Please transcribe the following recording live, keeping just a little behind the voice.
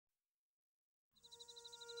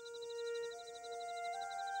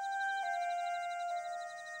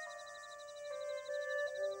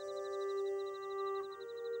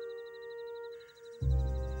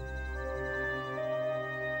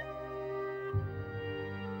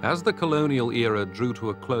As the colonial era drew to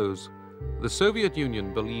a close, the Soviet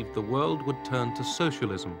Union believed the world would turn to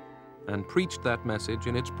socialism and preached that message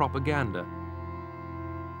in its propaganda.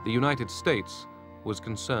 The United States was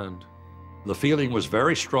concerned. The feeling was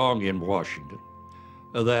very strong in Washington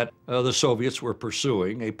that the Soviets were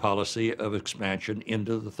pursuing a policy of expansion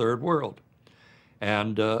into the Third World.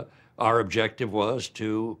 And our objective was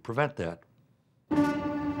to prevent that.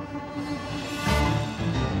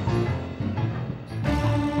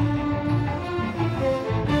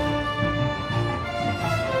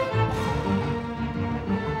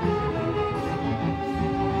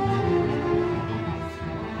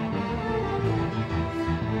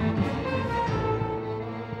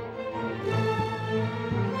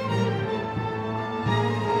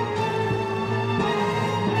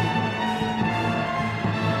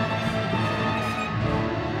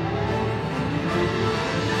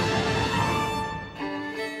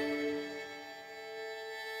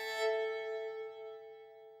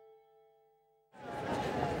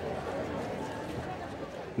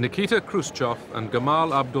 Nikita Khrushchev and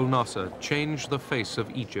Gamal Abdel Nasser changed the face of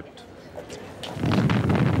Egypt.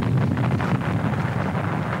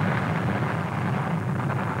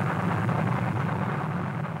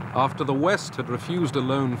 After the West had refused a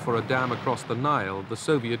loan for a dam across the Nile, the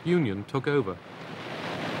Soviet Union took over.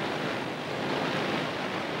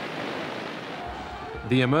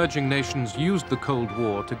 The emerging nations used the Cold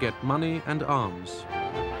War to get money and arms.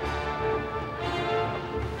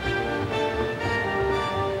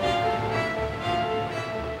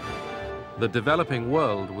 The developing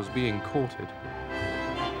world was being courted.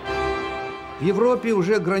 В Европе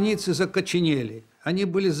уже границы закоченели, они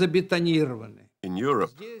были забетонированы. In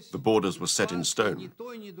Europe, the borders were set in stone,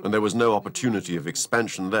 and there was no opportunity of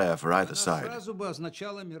expansion there for either side.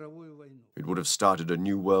 It would have started a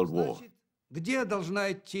new world war.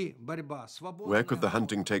 Where could the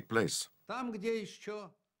hunting take place?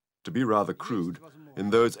 To be rather crude, in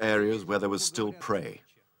those areas where there was still prey.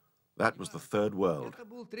 That was the Third World.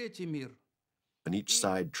 And each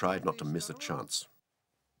side tried not to miss a chance.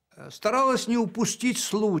 Старалась не упустить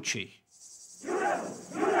случай.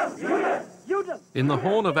 In the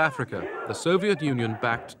Horn of Africa, the Soviet Union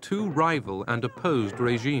backed two rival and opposed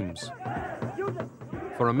regimes.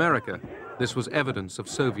 For America, this was evidence of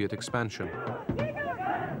Soviet expansion.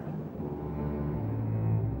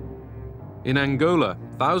 In Angola,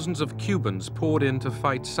 thousands of Cubans poured in to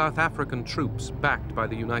fight South African troops backed by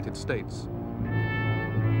the United States.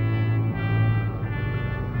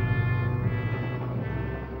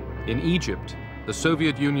 In Egypt, the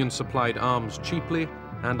Soviet Union supplied arms cheaply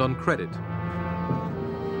and on credit.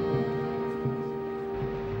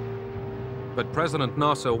 But President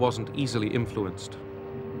Nasser wasn't easily influenced.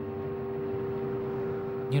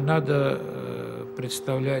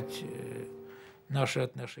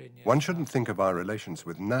 One shouldn't think of our relations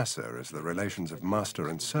with Nasser as the relations of master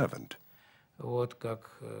and servant.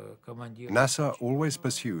 Nasser always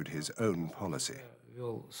pursued his own policy.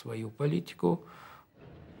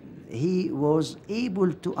 He was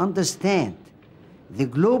able to understand the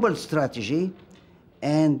global strategy,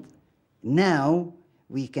 and now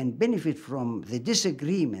we can benefit from the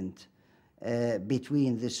disagreement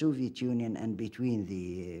between the Soviet Union and between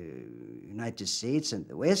the United States and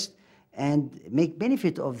the West, and make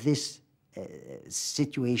benefit of this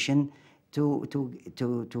situation to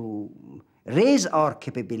raise our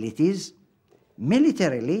capabilities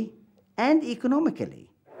militarily and economically.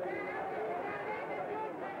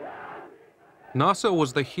 Nasser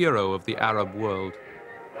was the hero of the Arab world.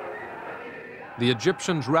 The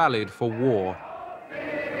Egyptians rallied for war.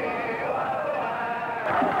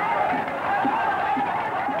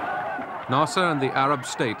 Nasser and the Arab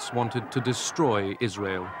states wanted to destroy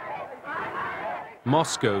Israel.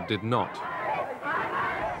 Moscow did not.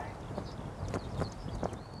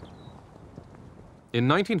 In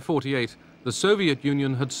 1948, the Soviet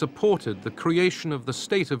Union had supported the creation of the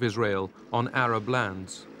State of Israel on Arab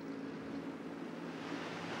lands.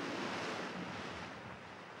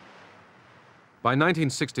 By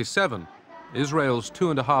 1967, Israel's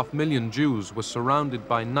 2.5 million Jews were surrounded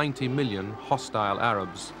by 90 million hostile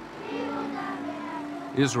Arabs.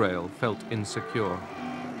 Israel felt insecure.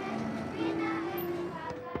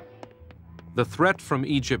 The threat from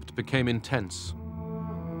Egypt became intense.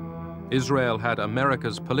 Israel had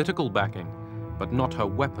America's political backing, but not her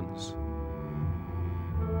weapons.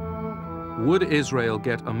 Would Israel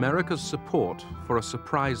get America's support for a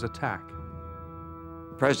surprise attack?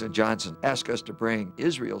 President Johnson asked us to bring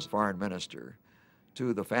Israel's foreign minister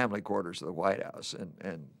to the family quarters of the White House.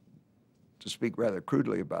 And to speak rather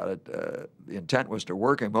crudely about it, the intent was to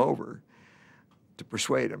work him over, to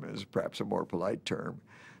persuade him is perhaps a more polite term,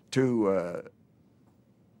 to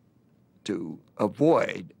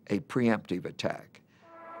avoid a preemptive attack.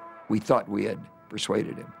 We thought we had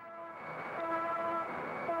persuaded him.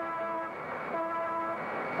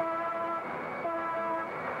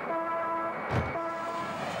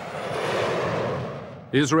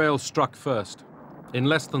 Israel struck first. In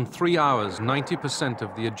less than 3 hours, 90%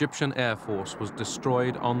 of the Egyptian Air Force was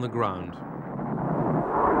destroyed on the ground.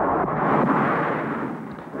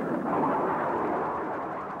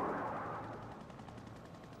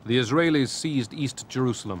 The Israelis seized East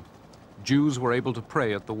Jerusalem. Jews were able to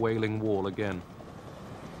pray at the Wailing Wall again.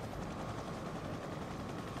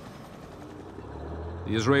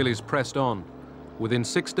 The Israelis pressed on. Within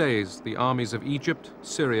 6 days, the armies of Egypt,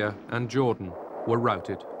 Syria, and Jordan were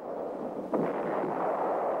routed.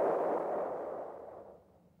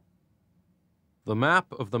 The map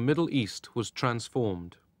of the Middle East was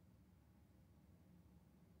transformed.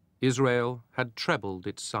 Israel had trebled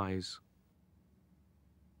its size.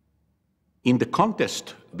 In the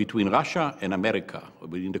contest between Russia and America,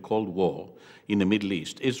 within the Cold War in the Middle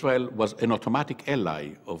East, Israel was an automatic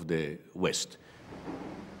ally of the West.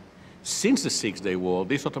 Since the Six-Day War,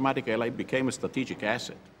 this automatic ally became a strategic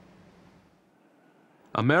asset.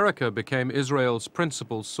 America became Israel's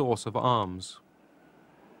principal source of arms.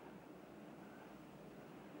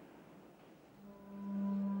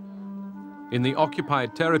 In the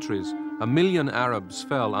occupied territories, 1 million Arabs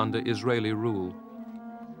fell under Israeli rule.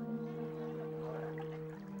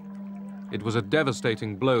 It was a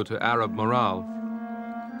devastating blow to Arab morale.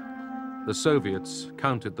 The Soviets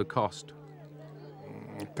counted the cost.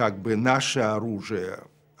 Как бы наше оружие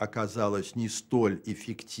оказалось не столь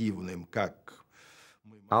эффективным, как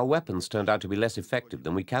Our weapons turned out to be less effective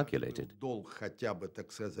than we calculated. хотя бы,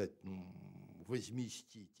 так сказать,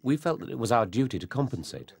 возместить. We felt that it was our duty to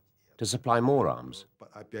compensate, to supply more arms,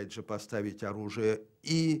 Опять же, поставить оружие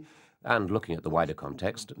и and looking at the wider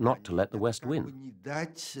context, not to let the West win. не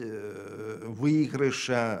дать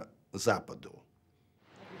выигрыша Западу.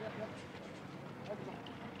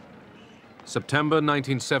 September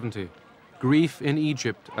 1970, grief in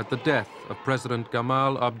Egypt at the death of President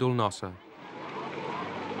Gamal Abdel Nasser.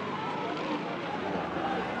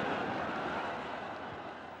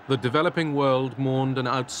 The developing world mourned an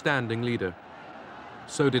outstanding leader.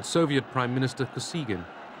 So did Soviet Prime Minister Kosygin.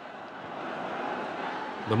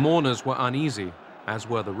 The mourners were uneasy, as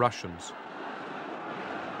were the Russians.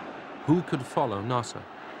 Who could follow Nasser?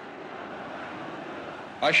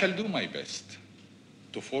 I shall do my best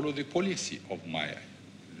to follow the policy of my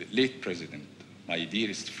late president, my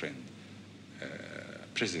dearest friend,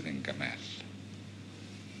 President Gamal.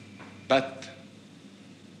 But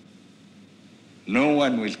no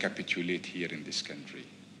one will capitulate here in this country.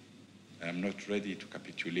 I am not ready to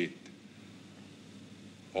capitulate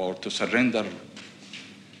or to surrender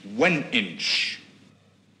 1 inch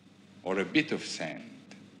or a bit of sand.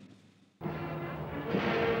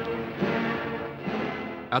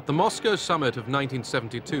 At the Moscow summit of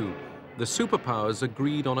 1972, the superpowers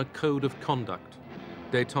agreed on a code of conduct,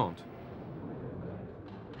 détente.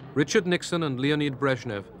 Richard Nixon and Leonid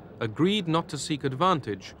Brezhnev agreed not to seek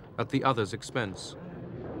advantage at the other's expense.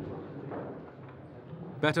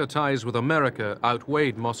 Better ties with America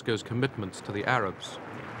outweighed Moscow's commitments to the Arabs.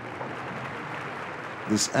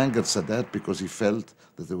 This angered Sadat because he felt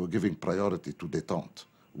that they were giving priority to détente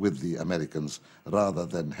with the Americans rather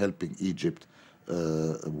than helping Egypt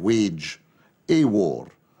wage a war.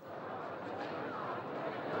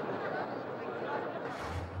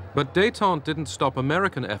 But détente didn't stop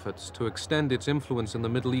American efforts to extend its influence in the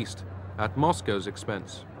Middle East at Moscow's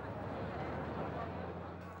expense.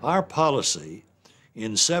 Our policy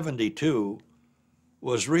in '72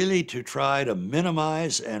 was really to try to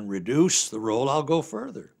minimize and reduce the role. I'll go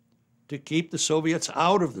further, to keep the Soviets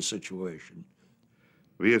out of the situation.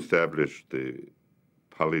 We established the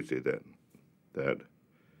policy then that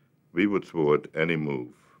we would thwart any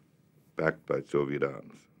move backed by Soviet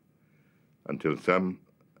arms until some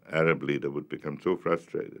Arab leader would become so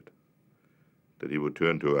frustrated that he would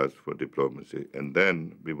turn to us for diplomacy, and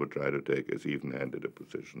then we would try to take as even-handed a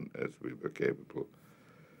position as we were capable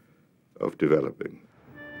of developing.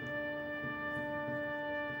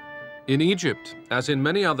 In Egypt, as in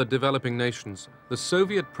many other developing nations, the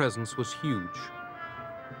Soviet presence was huge.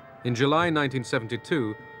 In July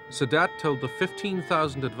 1972, Sadat told the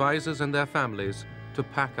 15,000 advisors and their families to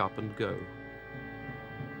pack up and go.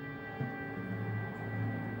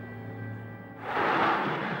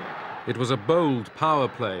 It was a bold power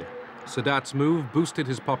play. Sadat's move boosted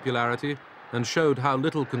his popularity and showed how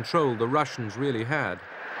little control the Russians really had.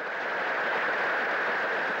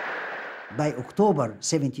 By October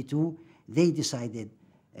 '72, they decided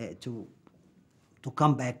to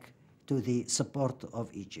come back to the support of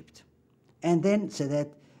Egypt. And then Sadat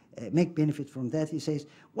make benefit from that. He says,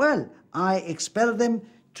 well, I expel them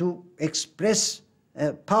to express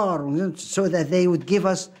power so that they would give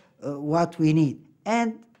us what we need.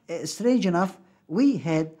 And strange enough, we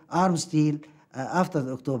had arms deal after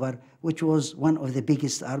the October, which was one of the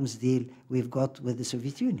biggest arms deal we've got with the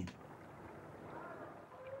Soviet Union.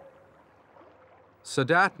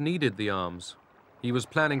 Sadat needed the arms. He was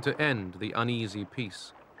planning to end the uneasy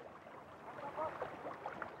peace.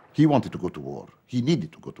 He wanted to go to war. He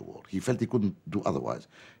needed to go to war. He felt he couldn't do otherwise.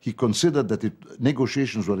 He considered that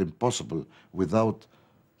negotiations were impossible without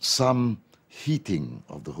some heating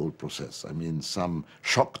of the whole process. I mean, some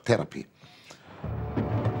shock therapy.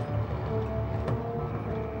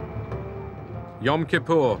 Yom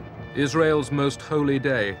Kippur, Israel's most holy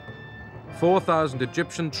day. 4,000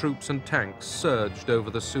 Egyptian troops and tanks surged over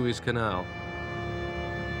the Suez Canal.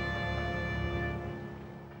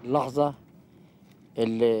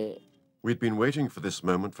 We'd been waiting for this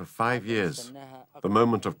moment for 5 years, the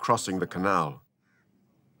moment of crossing the canal.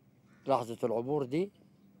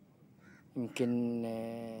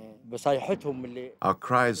 Our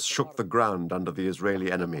cries shook the ground under the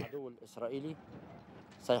Israeli enemy.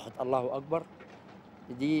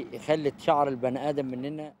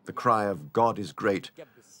 The cry of God is great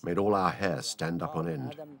made all our hair stand up on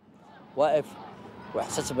end.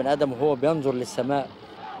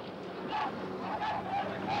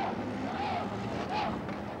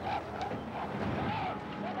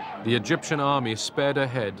 The Egyptian army sped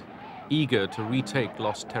ahead, eager to retake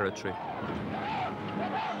lost territory.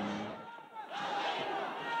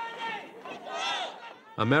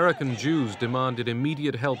 American Jews demanded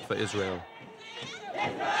immediate help for Israel.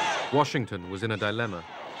 Washington was in a dilemma.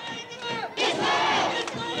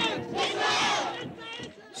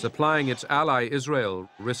 Supplying its ally Israel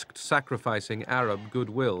risked sacrificing Arab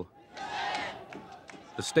goodwill.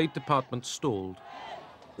 The State Department stalled.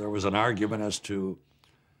 There was an argument as to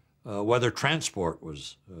whether transport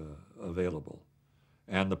was available.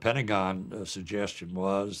 And the Pentagon suggestion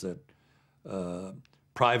was that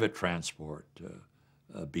private transport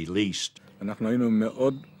be leased.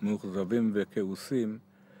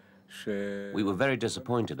 We were very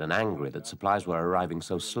disappointed and angry that supplies were arriving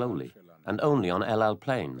so slowly and only on El Al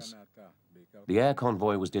planes. The air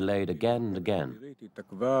convoy was delayed again and again.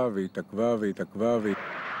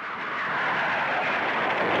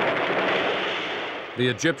 The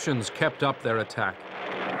Egyptians kept up their attack.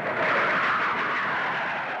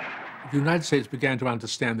 The United States began to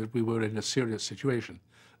understand that we were in a serious situation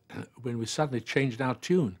when we suddenly changed our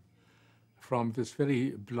tune from this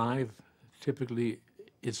very blithe, typically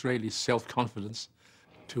Israeli self-confidence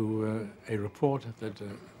to a report that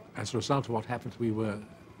as a result of what happened, we were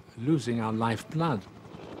losing our lifeblood.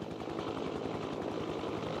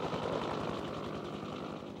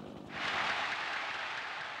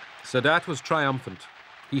 Sadat was triumphant.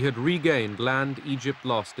 He had regained land Egypt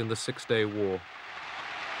lost in the Six-Day War.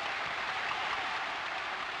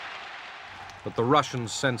 But the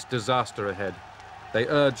Russians sensed disaster ahead. They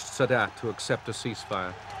urged Sadat to accept a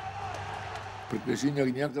ceasefire.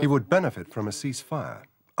 He would benefit from a ceasefire.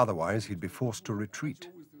 Otherwise, he'd be forced to retreat.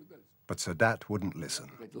 But Sadat wouldn't listen.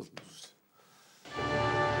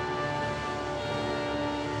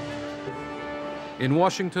 In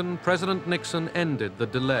Washington, President Nixon ended the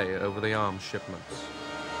delay over the arms shipments.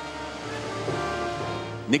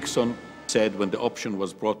 Nixon said when the option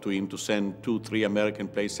was brought to him to send 2, 3 American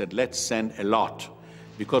planes, said, let's send a lot,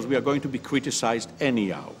 because we are going to be criticized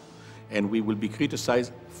anyhow. And we will be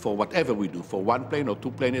criticized for whatever we do, for 1 plane or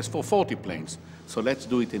 2 planes, for 40 planes. So let's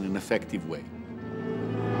do it in an effective way.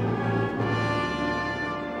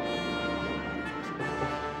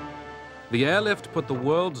 The airlift put the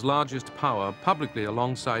world's largest power publicly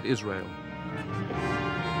alongside Israel.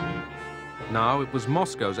 Now it was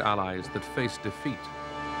Moscow's allies that faced defeat.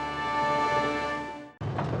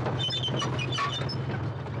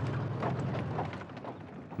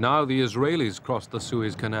 Now the Israelis crossed the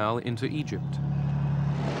Suez Canal into Egypt.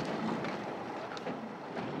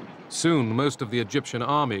 Soon, most of the Egyptian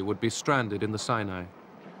army would be stranded in the Sinai.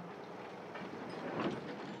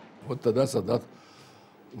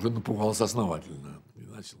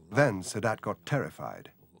 Then Sadat got terrified.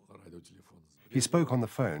 He spoke on the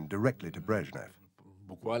phone directly to Brezhnev.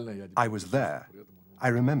 I was there. I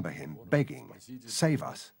remember him begging, save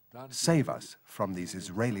us from these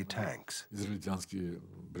Israeli tanks.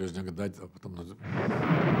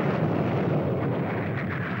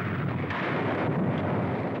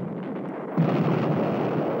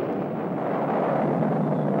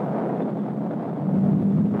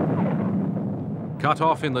 Cut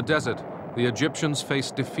off in the desert, the Egyptians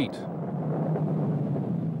faced defeat.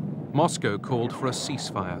 Moscow called for a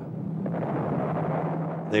ceasefire.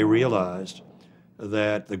 They realized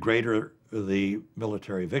that the greater the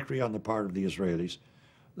military victory on the part of the Israelis,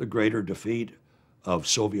 the greater defeat of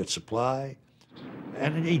Soviet supply,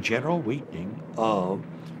 and a general weakening of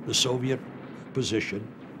the Soviet position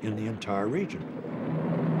in the entire region.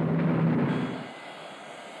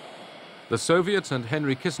 The Soviets and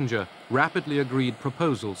Henry Kissinger rapidly agreed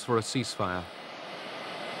proposals for a ceasefire.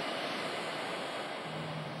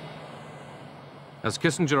 As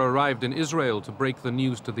Kissinger arrived in Israel to break the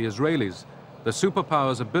news to the Israelis, the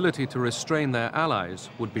superpowers' ability to restrain their allies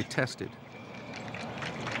would be tested.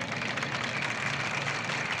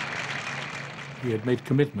 He had made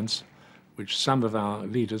commitments which some of our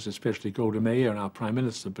leaders, especially Golda Meir and our Prime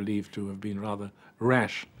Minister, believed to have been rather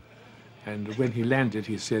rash. And when he landed,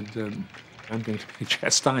 he said, I'm going to be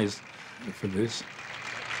chastised for this.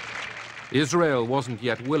 Israel wasn't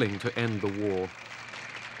yet willing to end the war.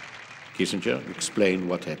 Kissinger explained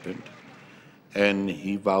what happened, and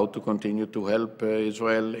he vowed to continue to help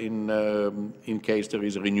Israel in case there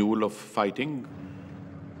is a renewal of fighting.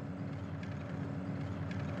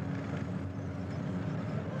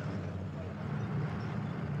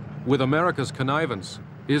 With America's connivance,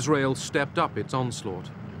 Israel stepped up its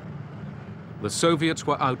onslaught. The Soviets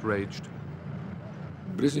were outraged.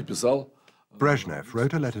 Brezhnev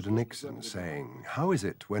wrote a letter to Nixon saying, "How is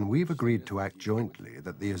it, when we've agreed to act jointly,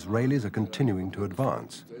 that the Israelis are continuing to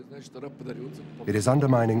advance? It is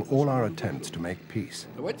undermining all our attempts to make peace."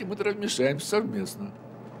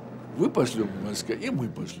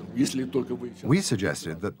 We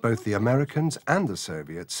suggested that both the Americans and the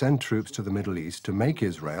Soviets send troops to the Middle East to make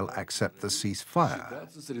Israel accept the ceasefire.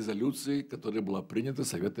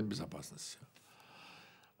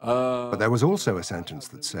 But there was also a sentence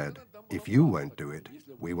that said, "If you won't do it,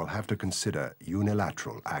 we will have to consider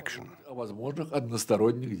unilateral action."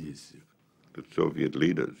 The Soviet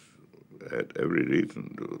leaders had every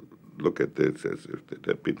reason to look at this as if there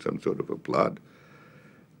had been some sort of a plot.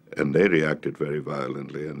 And they reacted very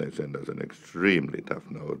violently, and they sent us an extremely tough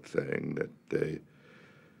note saying that they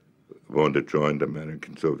want to join the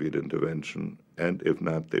American-Soviet intervention, and if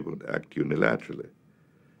not, they would act unilaterally.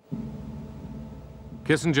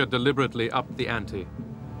 Kissinger deliberately upped the ante.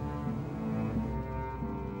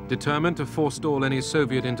 Determined to forestall any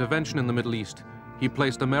Soviet intervention in the Middle East, he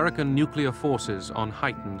placed American nuclear forces on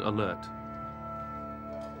heightened alert.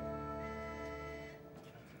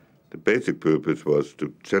 The basic purpose was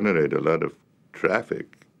to generate a lot of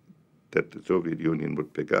traffic that the Soviet Union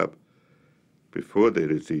would pick up before they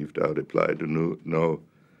received our reply to know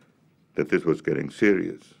that this was getting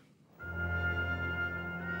serious.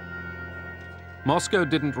 Moscow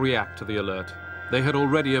didn't react to the alert. They had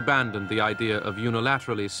already abandoned the idea of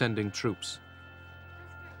unilaterally sending troops.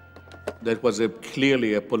 That was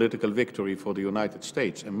clearly a political victory for the United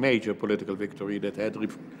States, a major political victory that had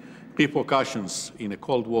repercussions in a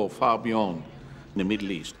Cold War far beyond the Middle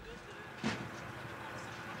East.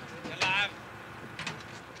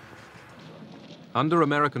 Under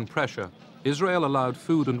American pressure, Israel allowed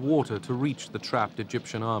food and water to reach the trapped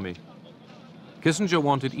Egyptian army. Kissinger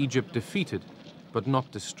wanted Egypt defeated, but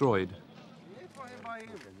not destroyed.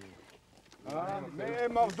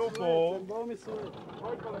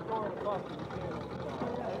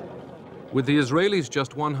 With the Israelis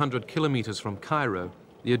just 100 kilometers from Cairo,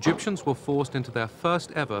 the Egyptians were forced into their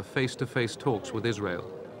first ever face-to-face talks with Israel.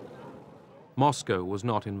 Moscow was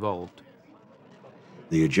not involved.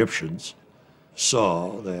 The Egyptians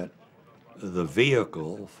saw that the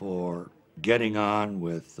vehicle for getting on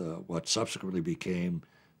with what subsequently became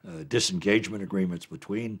disengagement agreements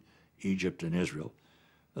between Egypt and Israel,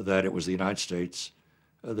 that it was the United States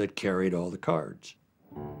that carried all the cards.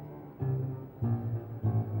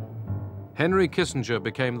 Henry Kissinger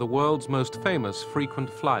became the world's most famous frequent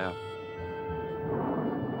flyer.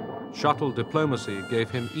 Shuttle diplomacy gave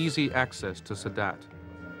him easy access to Sadat.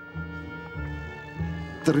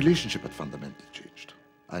 The relationship had fundamentally changed.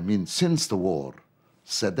 I mean, since the war,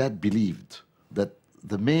 Sadat believed that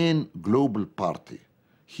the main global party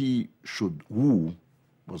he should woo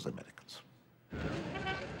was the Americans.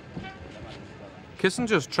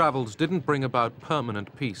 Kissinger's travels didn't bring about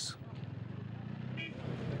permanent peace.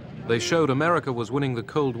 They showed America was winning the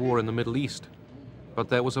Cold War in the Middle East, but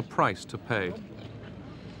there was a price to pay.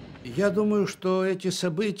 These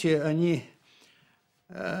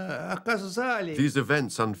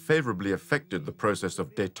events unfavorably affected the process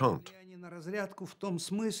of détente.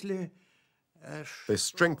 They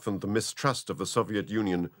strengthened the mistrust of the Soviet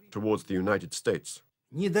Union towards the United States.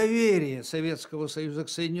 Недоверие Советского Союза к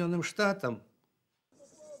Соединенным Штатам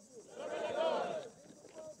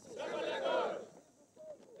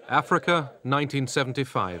Africa,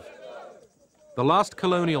 1975. The last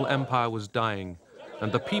colonial empire was dying,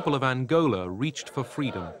 and the people of Angola reached for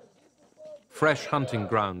freedom. Fresh hunting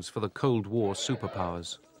grounds for the Cold War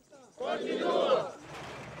superpowers.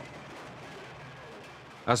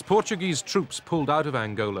 As Portuguese troops pulled out of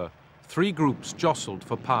Angola, three groups jostled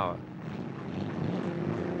for power.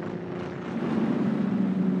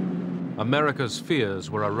 America's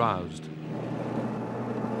fears were aroused.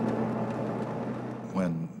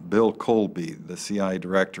 When Bill Colby, the CIA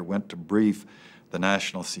director, went to brief the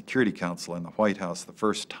National Security Council in the White House the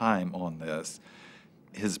first time on this,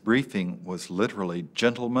 his briefing was literally,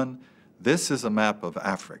 "Gentlemen, this is a map of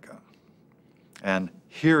Africa, and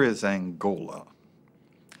here is Angola."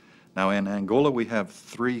 Now, in Angola, we have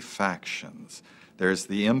three factions. There's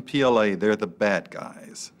the MPLA, they're the bad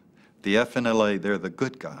guys. The FNLA, they're the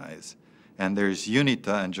good guys. And there's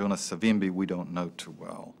UNITA and Jonas Savimbi we don't know too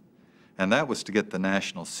well. And that was to get the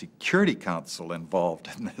National Security Council involved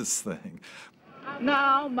in this thing.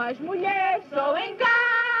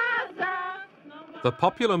 The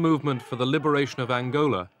Popular Movement for the Liberation of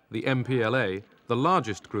Angola, the MPLA, the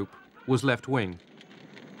largest group, was left-wing.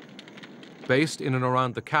 Based in and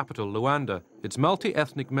around the capital, Luanda, its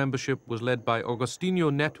multi-ethnic membership was led by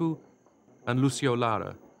Agostinho Neto and Lucio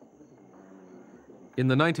Lara. In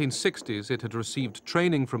the 1960s, it had received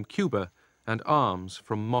training from Cuba and arms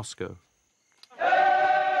from Moscow.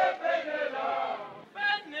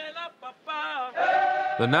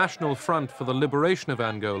 The National Front for the Liberation of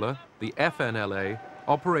Angola, the FNLA,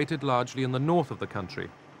 operated largely in the north of the country.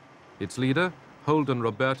 Its leader, Holden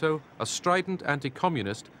Roberto, a strident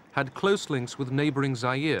anti-communist, had close links with neighboring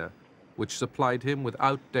Zaire, which supplied him with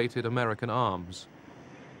outdated American arms.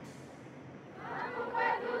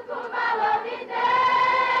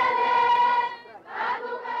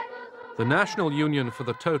 The National Union for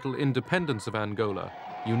the Total Independence of Angola,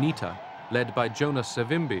 UNITA, led by Jonas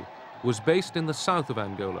Savimbi, was based in the south of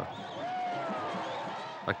Angola.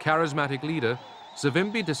 A charismatic leader,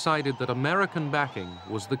 Savimbi decided that American backing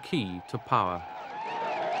was the key to power.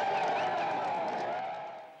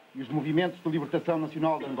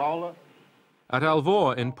 At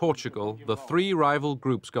Alvor in Portugal, the three rival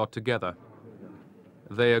groups got together.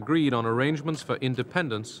 They agreed on arrangements for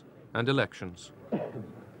independence and elections.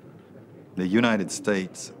 The United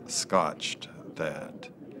States scotched that,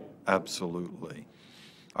 absolutely.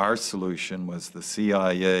 Our solution was the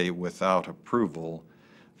CIA, without approval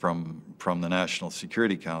from the National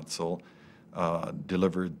Security Council,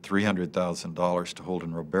 delivered $300,000 to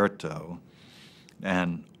Holden Roberto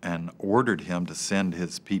and ordered him to send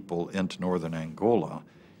his people into northern Angola.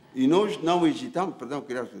 We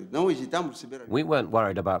weren't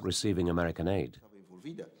worried about receiving American aid.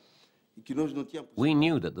 We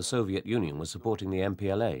knew that the Soviet Union was supporting the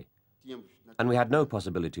MPLA, and we had no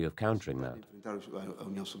possibility of countering that.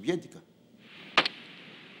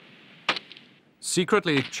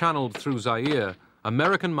 Secretly channeled through Zaire,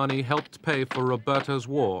 American money helped pay for Roberto's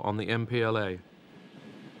war on the MPLA.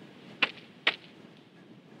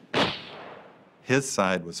 His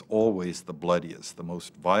side was always the bloodiest, the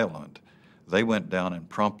most violent. They went down and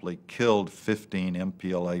promptly killed 15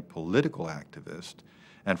 MPLA political activists.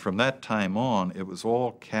 And from that time on, it was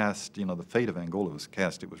all cast, you know, the fate of Angola was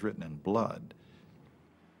cast, it was written in blood.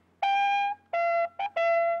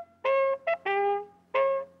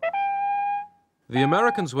 The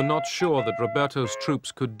Americans were not sure that Roberto's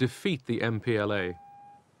troops could defeat the MPLA.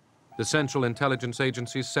 The Central Intelligence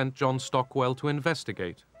Agency sent John Stockwell to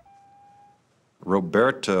investigate.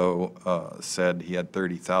 Roberto said he had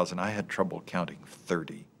 30,000. I had trouble counting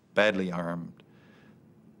 30. Badly armed,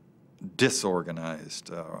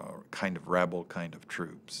 disorganized, kind of rabble kind of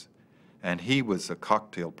troops. And he was a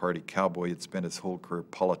cocktail party cowboy. He'd spent his whole career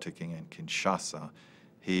politicking in Kinshasa.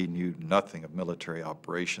 He knew nothing of military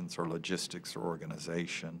operations or logistics or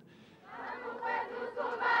organization.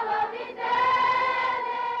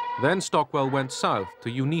 Then Stockwell went south to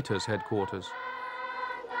UNITA's headquarters.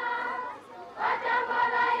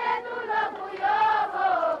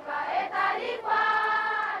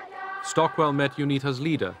 Stockwell met UNITA's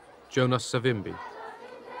leader, Jonas Savimbi.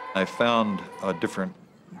 I found a different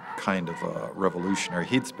kind of a revolutionary.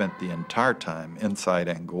 He'd spent the entire time inside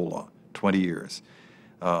Angola, 20 years.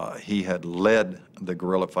 He had led the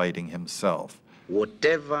guerrilla fighting himself.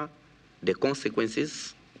 Whatever the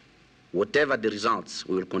consequences, whatever the results,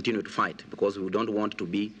 we will continue to fight because we don't want to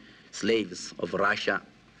be slaves of Russia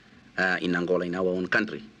in Angola, in our own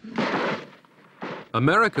country.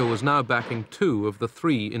 America was now backing two of the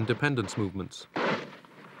three independence movements.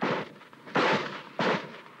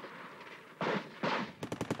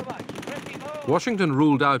 Washington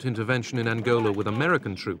ruled out intervention in Angola with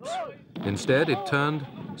American troops. Instead, it turned,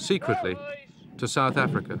 secretly, to South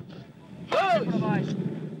Africa. The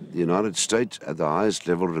United States, at the highest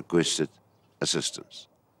level, requested assistance,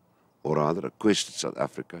 or rather requested South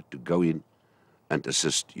Africa to go in and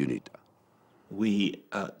assist UNITA. We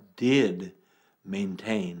did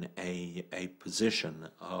maintain a position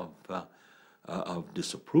of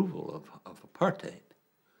disapproval of apartheid.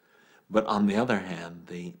 But on the other hand,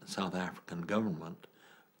 the South African government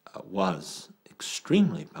was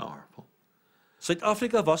extremely powerful.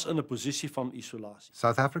 Suid-Afrika was in 'n posisie van isolasie.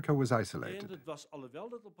 South Africa was isolated.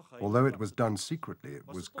 Although it was done secretly, it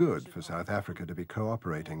was good for South Africa to be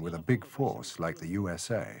cooperating with a big force like the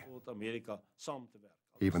USA,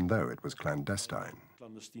 even though it was clandestine.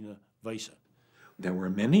 There were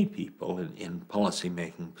many people in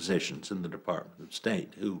policy-making positions in the Department of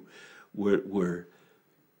State who were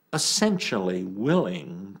essentially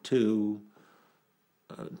willing to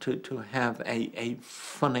have a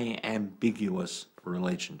funny, ambiguous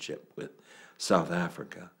relationship with South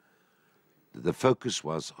Africa. The focus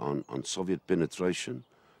was on Soviet penetration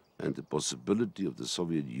and the possibility of the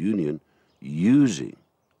Soviet Union using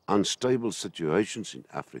unstable situations in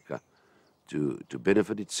Africa to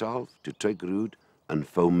benefit itself, to take root and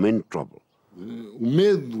foment trouble.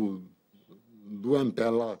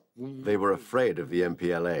 They were afraid of the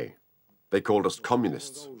MPLA. They called us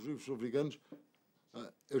communists.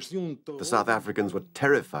 The South Africans were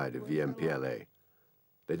terrified of the MPLA.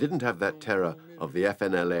 They didn't have that terror of the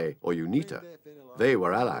FNLA or UNITA. They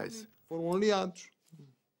were allies.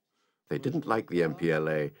 They didn't like the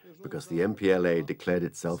MPLA because the MPLA declared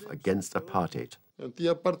itself against apartheid.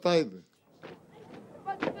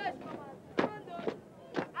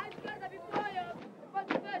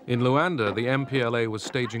 In Luanda, the MPLA was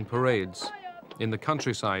staging parades. In the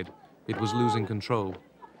countryside, it was losing control.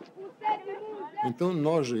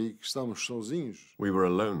 We were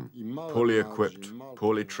alone, poorly equipped,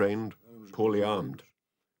 poorly trained, poorly armed.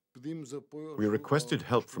 We requested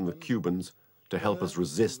help from the Cubans to help us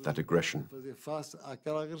resist that aggression.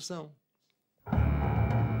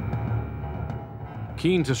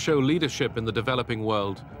 Keen to show leadership in the developing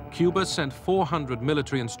world, Cuba sent 400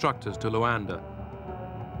 military instructors to Luanda.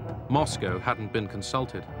 Moscow hadn't been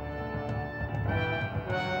consulted.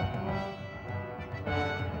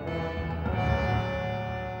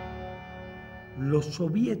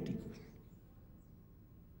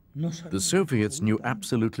 The Soviets knew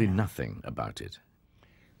absolutely nothing about it.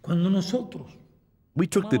 We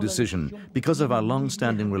took the decision because of our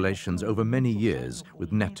long-standing relations over many years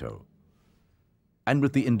with NATO and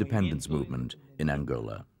with the independence movement in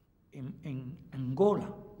Angola.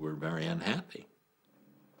 We're very unhappy.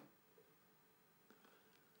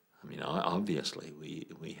 I mean, obviously,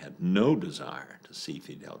 we had no desire to see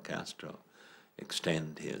Fidel Castro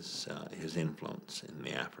extend his influence in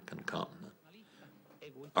the African continent.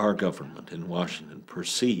 Our government in Washington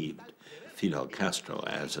perceived Fidel Castro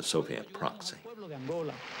as a Soviet proxy.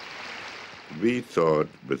 We thought,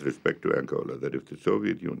 with respect to Angola, that if the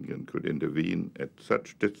Soviet Union could intervene at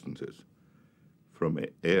such distances from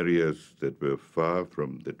areas that were far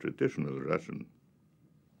from the traditional Russian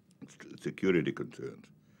security concerns,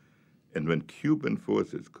 and when Cuban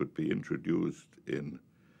forces could be introduced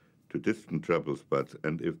to distant trouble spots,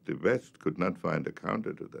 and if the West could not find a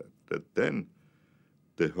counter to that then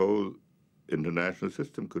the whole international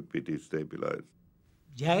system could be destabilized.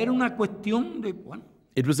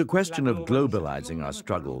 It was a question of globalizing our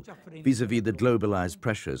struggle vis-à-vis the globalized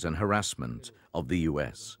pressures and harassment of the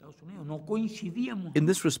US. In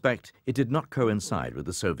this respect, it did not coincide with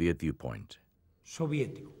the Soviet viewpoint.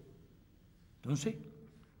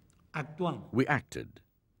 We acted,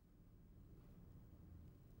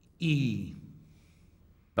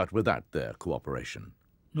 but without their cooperation.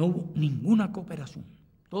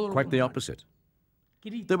 Quite the opposite.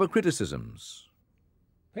 There were criticisms.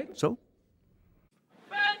 So?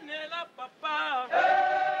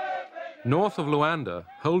 North of Luanda,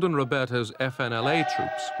 Holden Roberto's FNLA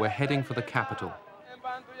troops were heading for the capital.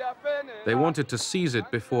 They wanted to seize it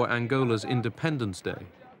before Angola's Independence Day.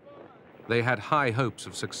 They had high hopes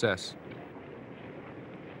of success.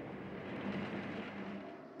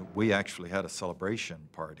 We actually had a celebration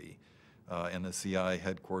party in the CI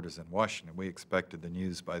headquarters in Washington. We expected the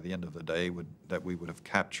news by the end of the day that we would have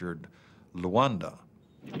captured Luanda.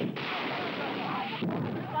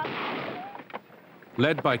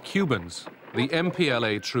 Led by Cubans, the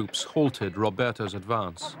MPLA troops halted Roberto's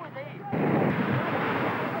advance.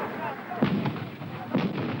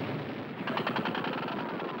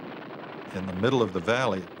 In the middle of the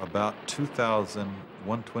valley, about 2,000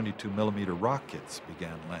 122mm rockets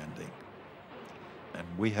began landing. and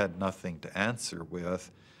we had nothing to answer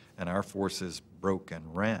with, and our forces broke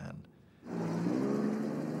and ran.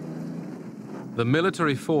 The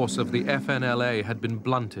military force of the FNLA had been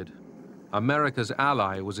blunted. America's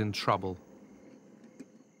ally was in trouble.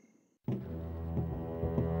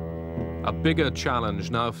 A bigger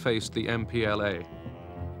challenge now faced the MPLA.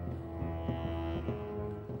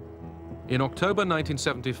 In October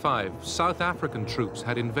 1975, South African troops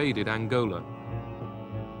had invaded Angola.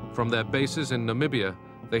 From their bases in Namibia,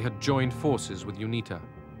 they had joined forces with UNITA.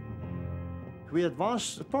 We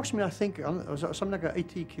advanced approximately, I think, something like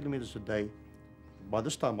 80 kilometers a day. By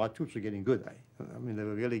this time, my troops were getting good. I mean, they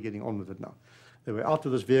were really getting on with it now. They were out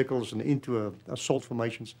of those vehicles and into assault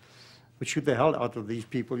formations, would shoot the hell out of these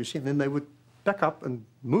people, you see, and then they would back up and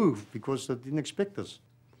move because they didn't expect us.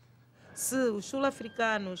 The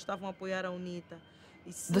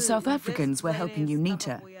South Africans were helping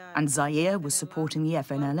UNITA, and Zaire was supporting the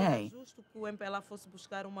FNLA.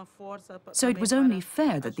 So it was only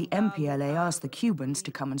fair that the MPLA asked the Cubans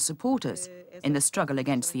to come and support us in the struggle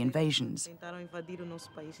against the invasions.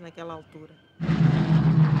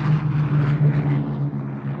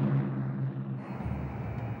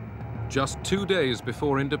 Just 2 days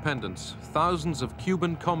before independence, thousands of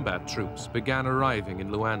Cuban combat troops began arriving in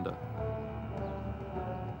Luanda.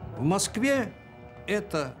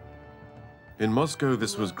 In Moscow,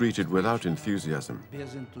 this was greeted without enthusiasm.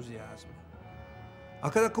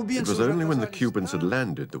 It was only when the Cubans had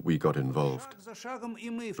landed that we got involved.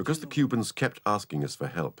 Because the Cubans kept asking us for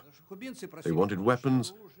help. They wanted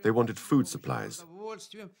weapons, they wanted food supplies.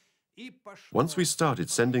 Once we started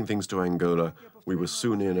sending things to Angola, we were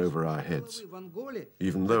soon in over our heads,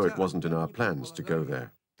 even though it wasn't in our plans to go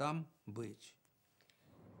there.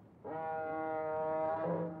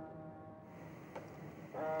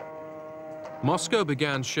 Moscow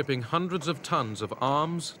began shipping hundreds of tons of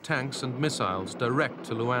arms, tanks, and missiles direct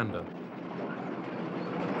to Luanda.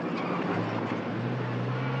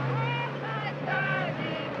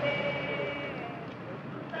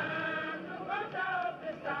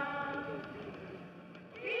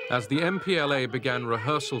 As the MPLA began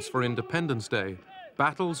rehearsals for Independence Day,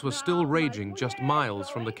 battles were still raging just miles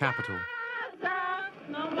from the capital.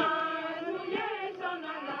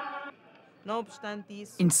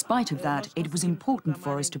 In spite of that, it was important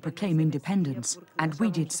for us to proclaim independence, and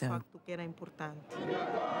we did so.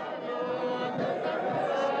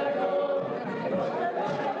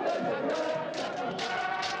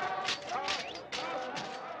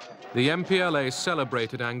 The MPLA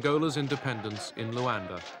celebrated Angola's independence in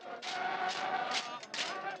Luanda.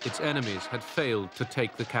 Its enemies had failed to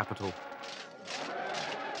take the capital.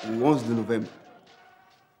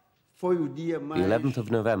 The 11th of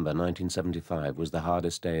November 1975 was the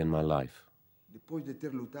hardest day in my life.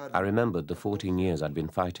 I remembered the 14 years I'd been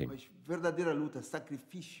fighting.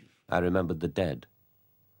 I remembered the dead,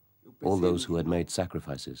 all those who had made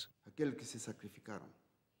sacrifices.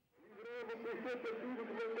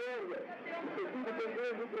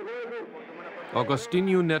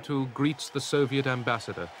 Agostinho Neto greets the Soviet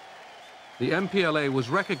ambassador. The MPLA was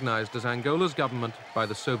recognized as Angola's government by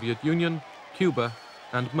the Soviet Union, Cuba,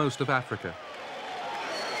 and most of Africa.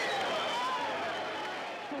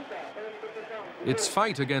 Its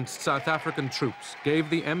fight against South African troops gave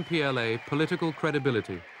the MPLA political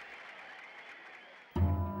credibility.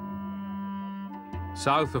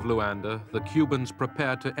 South of Luanda, the Cubans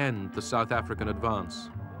prepared to end the South African advance.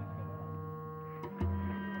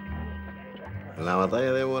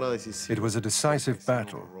 It was a decisive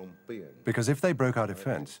battle, because if they broke our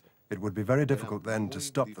defense, it would be very difficult then to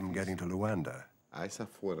stop them getting to Luanda.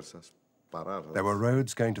 There were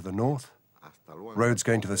roads going to the north, roads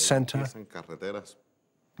going to the center,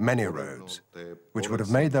 many roads, which would have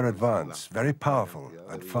made their advance very powerful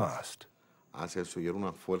and fast.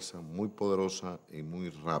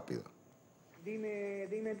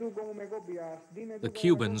 The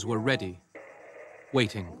Cubans were ready,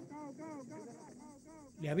 waiting.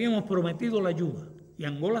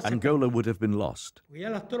 Angola would have been lost.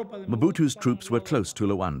 Mobutu's troops were close to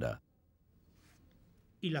Luanda.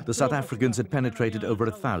 The South Africans had penetrated over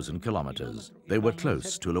 1,000 kilometers. They were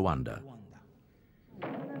close to Luanda.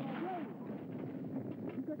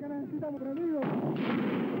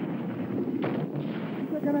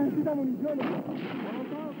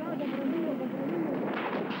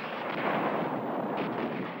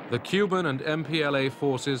 The Cuban and MPLA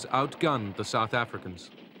forces outgunned the South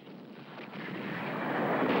Africans.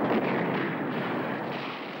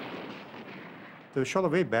 They were shot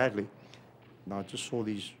very badly. I just saw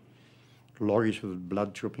these lorries with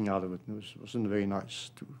blood dripping out of it. It wasn't very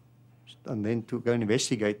nice. And then to go and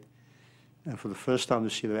investigate, and for the first time to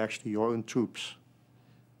see they're actually your own troops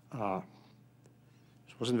It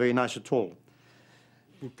wasn't very nice at all.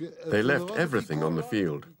 They left everything on the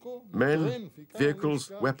field: men,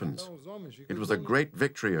 vehicles, weapons. It was a great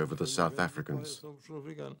victory over the South Africans.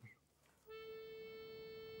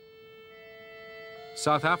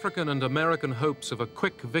 South African and American hopes of a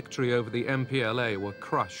quick victory over the MPLA were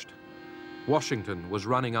crushed. Washington was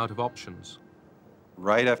running out of options.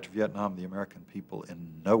 Right after Vietnam, the American people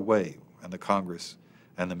in no way, and the Congress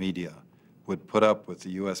and the media, would put up with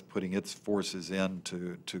the U.S. putting its forces in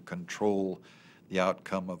to control the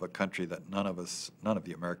outcome of a country that none of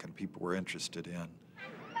the American people were interested in.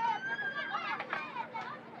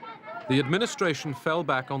 The administration fell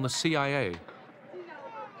back on the CIA.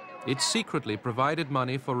 It secretly provided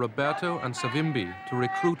money for Roberto and Savimbi to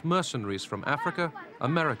recruit mercenaries from Africa,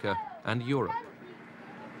 America, and Europe.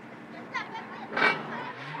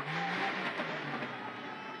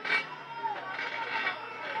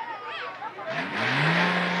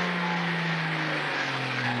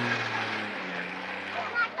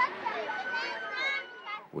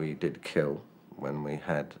 We did kill when we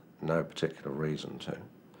had no particular reason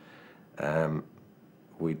to.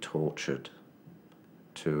 We tortured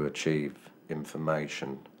to achieve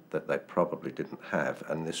information that they probably didn't have,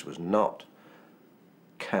 and this was not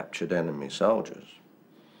captured enemy soldiers.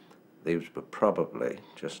 These were probably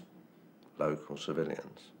just local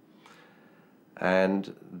civilians.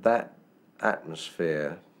 And that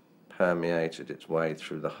atmosphere permeated its way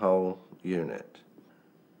through the whole unit.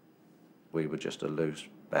 We were just a loose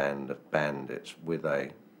band of bandits with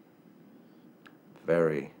a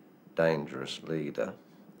very dangerous leader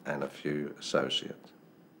and a few associates.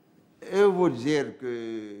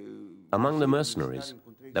 Among the mercenaries,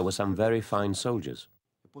 there were some very fine soldiers.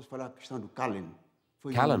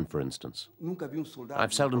 Callan, for instance.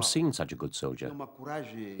 I've seldom seen such a good soldier.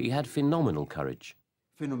 He had phenomenal courage.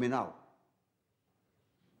 He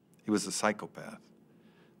was a psychopath,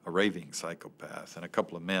 a raving psychopath, and a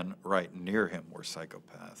couple of men right near him were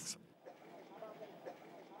psychopaths.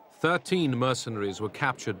 13 mercenaries were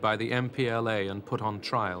captured by the MPLA and put on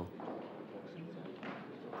trial.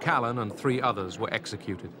 Callan and 3 others were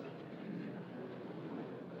executed.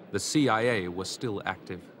 The CIA was still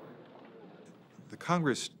active. The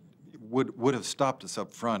Congress would have stopped us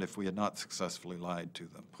up front if we had not successfully lied to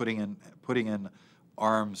them, putting in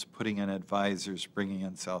arms, putting in advisors, bringing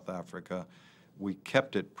in South Africa. We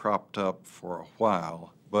kept it propped up for a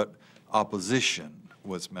while, but opposition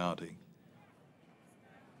was mounting.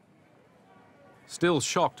 Still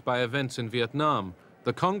shocked by events in Vietnam,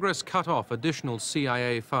 the Congress cut off additional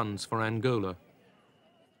CIA funds for Angola.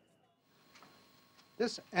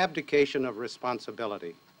 This abdication of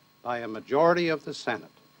responsibility by a majority of the Senate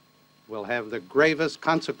will have the gravest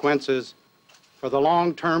consequences for the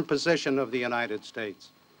long-term position of the United States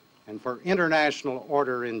and for international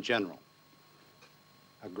order in general.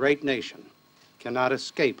 A great nation cannot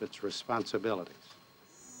escape its responsibilities.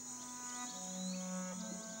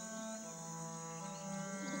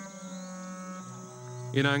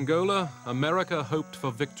 In Angola, America hoped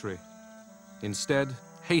for victory. Instead,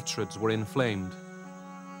 hatreds were inflamed.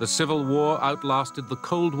 The Civil War outlasted the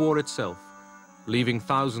Cold War itself, leaving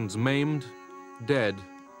thousands maimed, dead,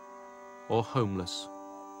 or homeless.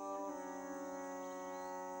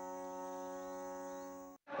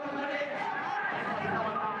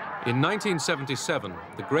 In 1977,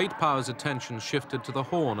 the great powers' attention shifted to the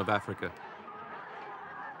Horn of Africa.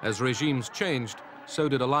 As regimes changed, so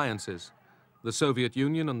did alliances. The Soviet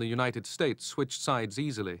Union and the United States switched sides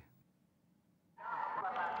easily.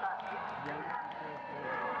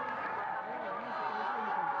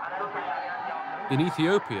 In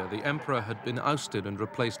Ethiopia, the emperor had been ousted and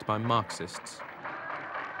replaced by Marxists.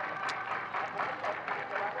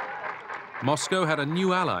 Moscow had a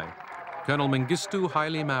new ally, Colonel Mengistu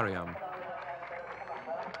Haile Mariam.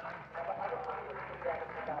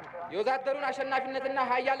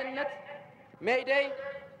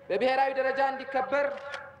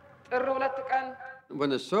 When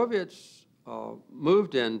the Soviets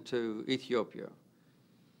moved into Ethiopia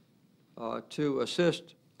to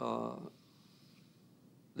assist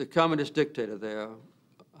the communist dictator there,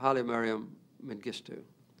 Haile Mariam Mengistu,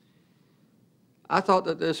 I thought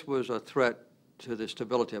that this was a threat to the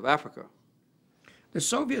stability of Africa. The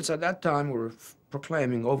Soviets at that time were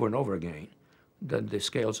proclaiming over and over again that the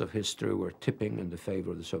scales of history were tipping in the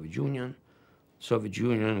favor of the Soviet Union. The Soviet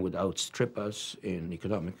Union would outstrip us in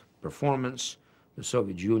economic performance. The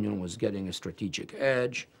Soviet Union was getting a strategic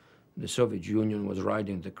edge. The Soviet Union was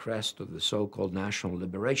riding the crest of the so-called national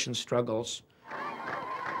liberation struggles.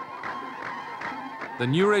 The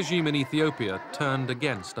new regime in Ethiopia turned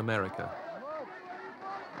against America.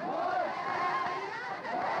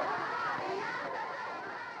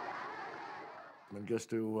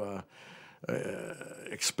 Mengistu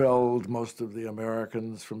expelled most of the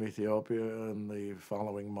Americans from Ethiopia in the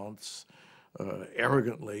following months,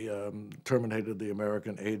 arrogantly terminated the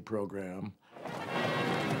American aid program.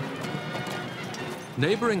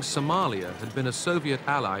 Neighboring Somalia had been a Soviet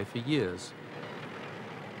ally for years.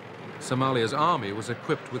 Somalia's army was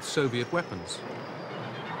equipped with Soviet weapons.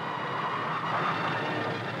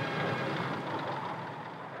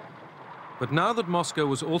 But now that Moscow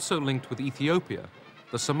was also linked with Ethiopia,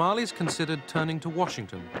 the Somalis considered turning to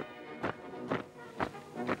Washington.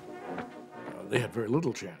 They had very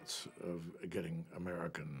little chance of getting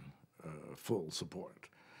American full support.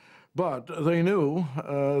 But they knew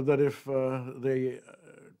that if they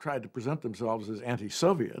tried to present themselves as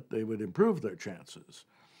anti-Soviet, they would improve their chances.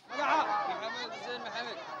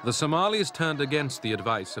 The Somalis turned against the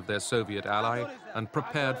advice of their Soviet ally and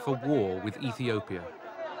prepared for war with Ethiopia.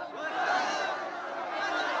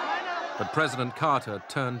 But President Carter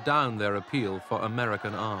turned down their appeal for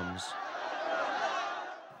American arms.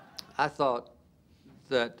 I thought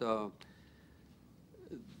that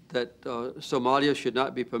Somalia should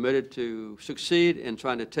not be permitted to succeed in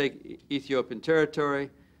trying to take Ethiopian territory,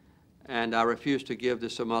 and I refused to give the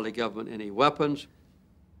Somali government any weapons.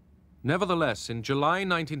 Nevertheless, in July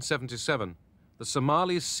 1977, the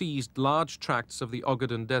Somalis seized large tracts of the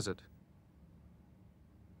Ogaden Desert.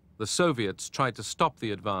 The Soviets tried to stop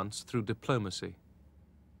the advance through diplomacy.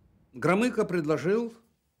 Gromyko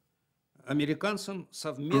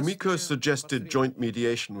suggested joint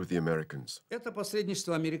mediation with the Americans. But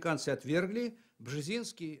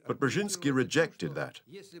Brzezinski rejected that,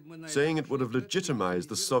 saying it would have legitimized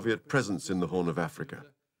the Soviet presence in the Horn of Africa.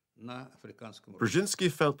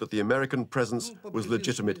 Brzezinski felt that the American presence was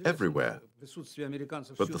legitimate everywhere,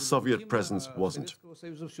 but the Soviet presence wasn't.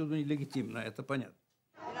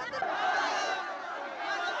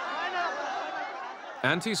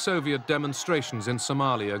 Anti-Soviet demonstrations in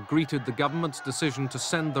Somalia greeted the government's decision to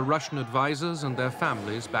send the Russian advisors and their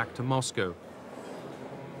families back to Moscow.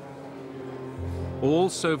 All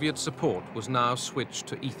Soviet support was now switched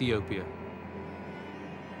to Ethiopia.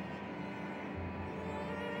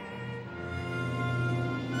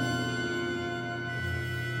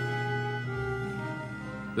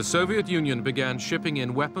 The Soviet Union began shipping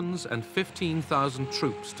in weapons and 15,000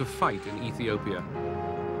 troops to fight in Ethiopia.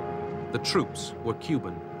 The troops were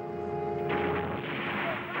Cuban.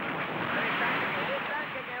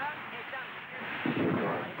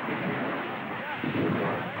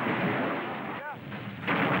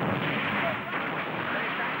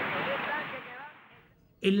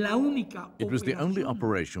 It was the only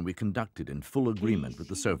operation we conducted in full agreement with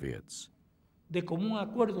the Soviets.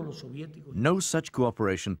 No such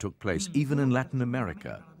cooperation took place even in Latin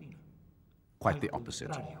America. Quite the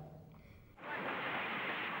opposite.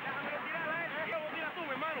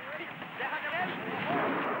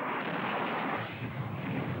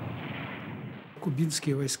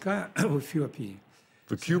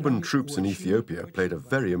 The Cuban troops in Ethiopia played a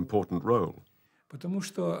very important role. The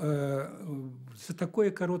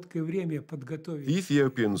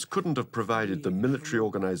Ethiopians couldn't have provided the military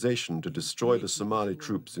organization to destroy the Somali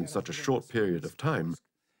troops in such a short period of time,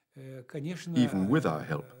 even with our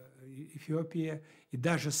help.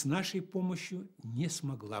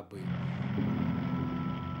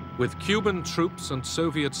 With Cuban troops and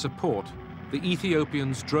Soviet support, the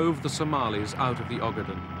Ethiopians drove the Somalis out of the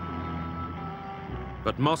Ogaden.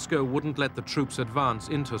 But Moscow wouldn't let the troops advance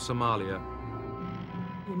into Somalia.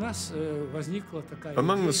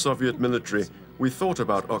 Among the Soviet military, we thought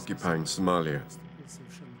about occupying Somalia.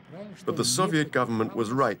 But the Soviet government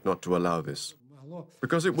was right not to allow this,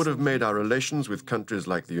 because it would have made our relations with countries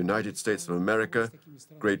like the United States of America,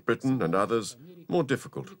 Great Britain, and others more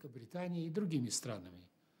difficult.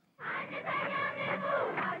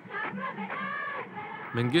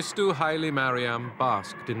 Mengistu Haile Mariam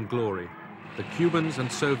basked in glory. The Cubans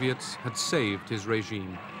and Soviets had saved his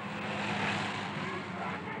regime.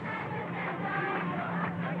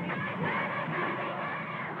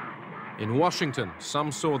 In Washington,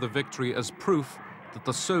 some saw the victory as proof that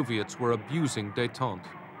the Soviets were abusing détente.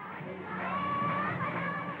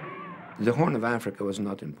 The Horn of Africa was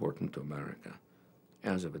not important to America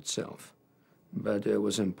as of itself, but it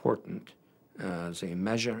was important as a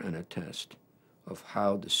measure and a test of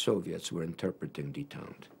how the Soviets were interpreting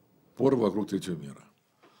détente.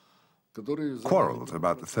 Quarrels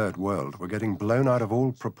about the Third World were getting blown out of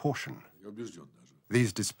all proportion.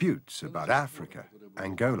 These disputes about Africa,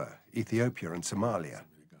 Angola, Ethiopia, and Somalia.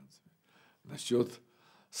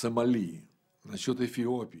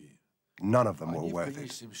 None of them were worth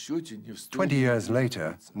it. 20 years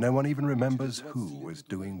later, no one even remembers who was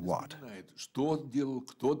doing what.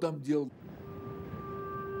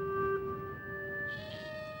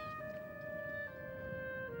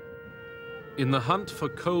 In the hunt for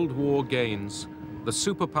Cold War gains, the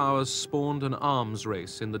superpowers spawned an arms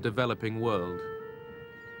race in the developing world.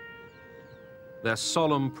 Their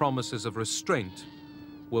solemn promises of restraint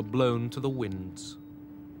were blown to the winds.